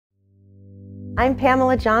I'm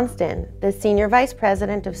Pamela Johnston, the Senior Vice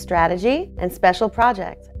President of Strategy and Special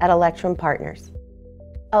Projects at Electrum Partners.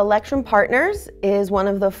 Electrum Partners is one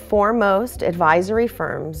of the foremost advisory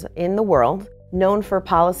firms in the world, known for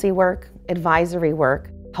policy work, advisory work,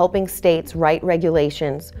 helping states write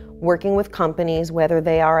regulations, working with companies whether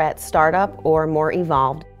they are at startup or more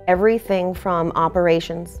evolved. Everything from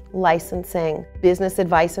operations, licensing, business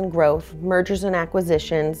advice and growth, mergers and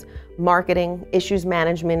acquisitions, marketing, issues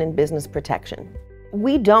management, and business protection.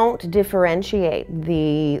 We don't differentiate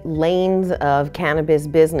the lanes of cannabis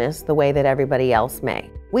business the way that everybody else may.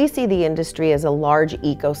 We see the industry as a large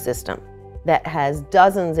ecosystem that has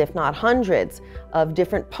dozens, if not hundreds, of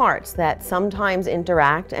different parts that sometimes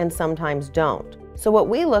interact and sometimes don't. So what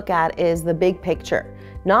we look at is the big picture.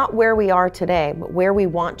 Not where we are today, but where we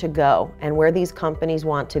want to go and where these companies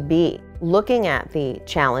want to be. Looking at the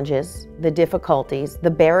challenges, the difficulties,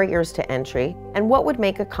 the barriers to entry, and what would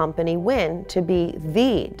make a company win to be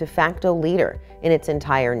the de facto leader in its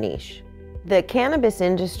entire niche. The cannabis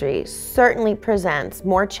industry certainly presents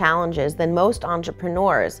more challenges than most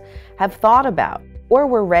entrepreneurs have thought about or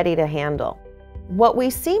were ready to handle. What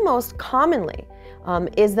we see most commonly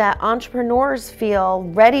is that entrepreneurs feel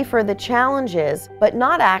ready for the challenges, but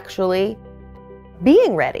not actually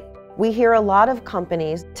being ready. We hear a lot of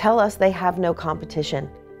companies tell us they have no competition.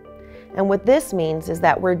 And what this means is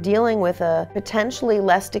that we're dealing with a potentially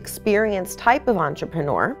less experienced type of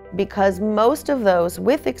entrepreneur, because most of those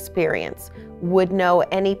with experience would know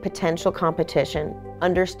any potential competition,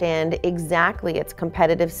 understand exactly its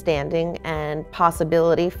competitive standing and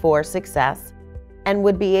possibility for success, and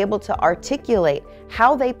would be able to articulate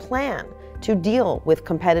how they plan to deal with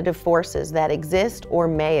competitive forces that exist or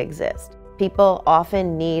may exist. People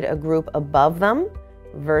often need a group above them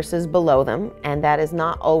versus below them, and that is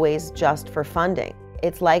not always just for funding.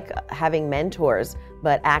 It's like having mentors,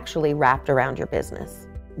 but actually wrapped around your business.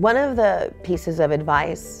 One of the pieces of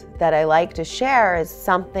advice that I like to share is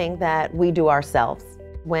something that we do ourselves.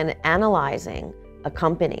 When analyzing a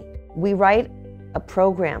company, we write a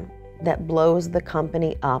program that blows the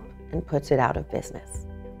company up and puts it out of business.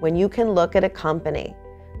 When you can look at a company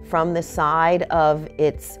from the side of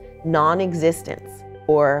its non-existence,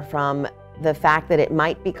 or from the fact that it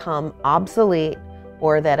might become obsolete,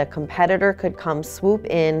 or that a competitor could come swoop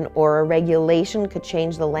in, or a regulation could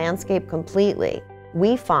change the landscape completely,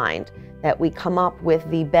 we find that we come up with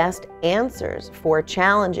the best answers for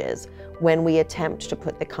challenges when we attempt to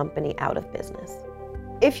put the company out of business.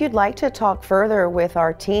 If you'd like to talk further with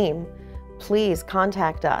our team, please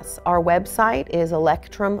contact us. Our website is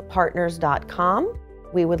electrumpartners.com.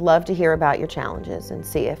 We would love to hear about your challenges and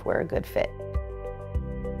see if we're a good fit.